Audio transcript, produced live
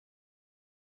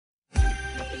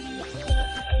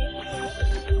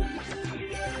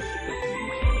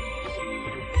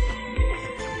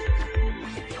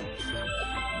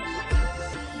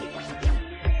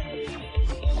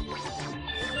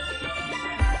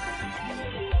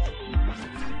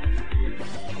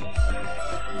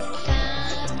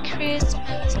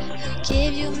Christmas, I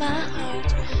gave you my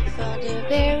heart, but the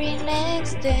very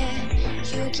next day,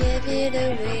 you gave it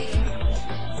away.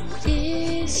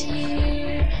 This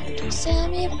year, to save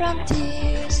me from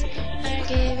tears, I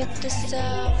gave it to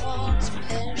someone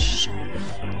special.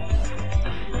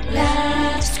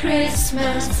 Last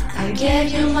Christmas, I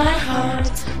gave you my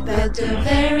heart, but the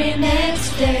very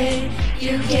next day,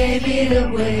 you gave it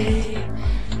away.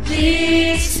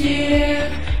 This year,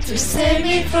 to save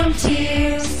me from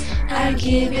tears, I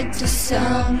give it to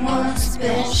someone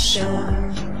special.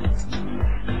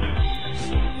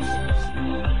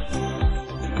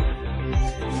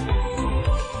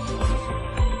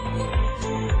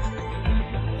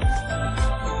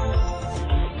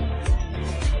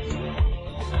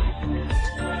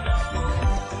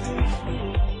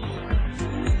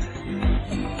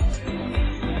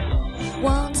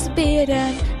 Once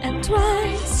bitten and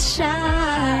twice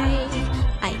shy,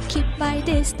 I keep my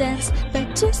distance,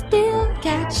 but you still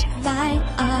catch my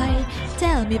eye.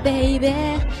 Tell me, baby,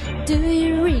 do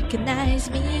you recognize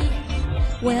me?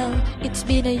 Well, it's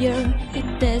been a year,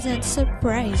 it doesn't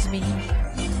surprise me.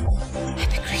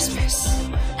 Happy Christmas.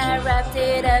 I wrapped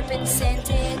it up and sent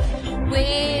it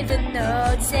with a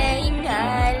note saying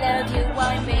I love you,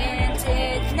 I meant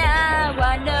it. Now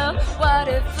I know what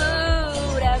a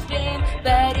fool I've been,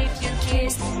 but if you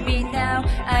kiss me now,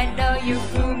 I know you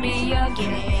fool me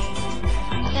again.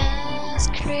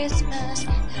 Last Christmas,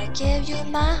 I gave you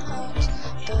my heart,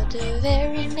 but the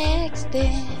very next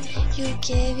day, you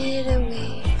gave it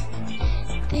away.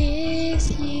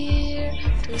 This year,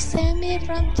 to save me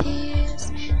from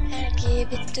tears, I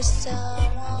gave it to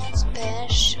someone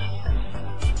special.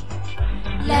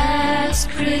 Last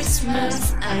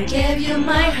Christmas, I gave you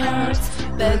my heart,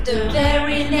 but the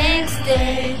very next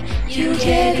day, you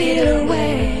gave it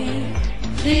away.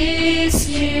 This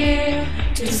year,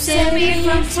 to save me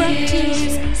from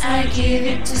tears, I give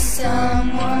it to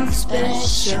someone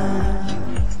special.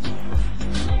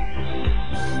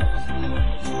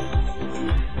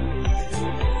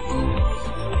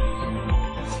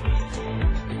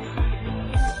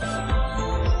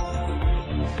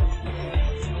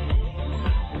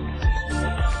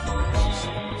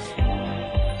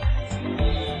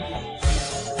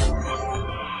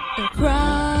 A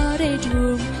crowded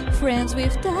room, friends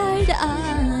with tired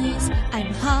eyes.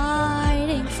 I'm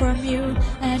hiding from you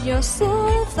and your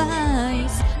soft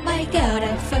eyes. My God,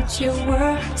 I thought you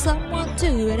were someone to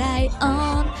rely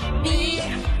on me.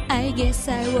 I guess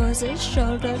I was a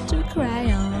shoulder to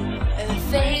cry on. A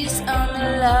face on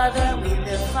a lover with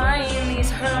a fire in his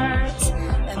heart.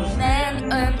 A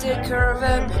man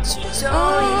undercover, but you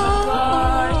tore him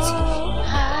apart.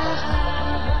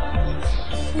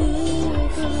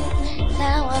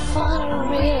 Now I finally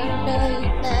really know you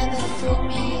never fool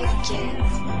me again.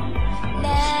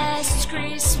 Last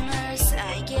Christmas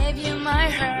I gave you my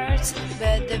heart,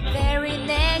 but the very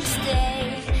next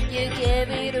day you gave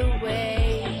it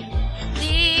away.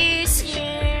 This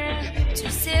year, to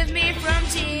save me from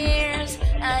tears,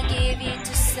 I gave it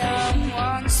to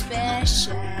someone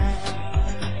special.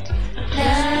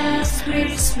 Last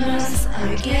Christmas,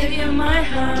 I gave you my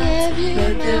heart,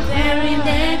 but the very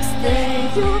next day,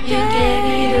 you gave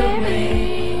it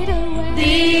away.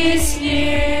 This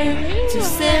year, to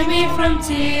save me from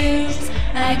tears,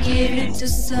 I give it to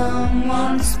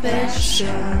someone special.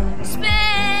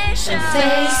 Special. A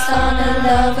face on a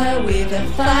lover with a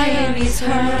fire in his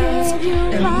heart.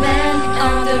 A man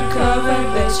undercover,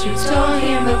 but you tore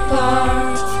him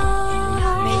apart.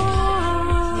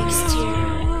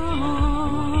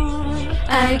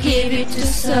 I give it to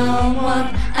someone,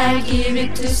 I give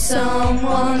it to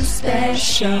someone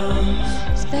special.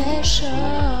 Special.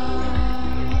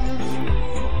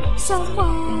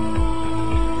 Someone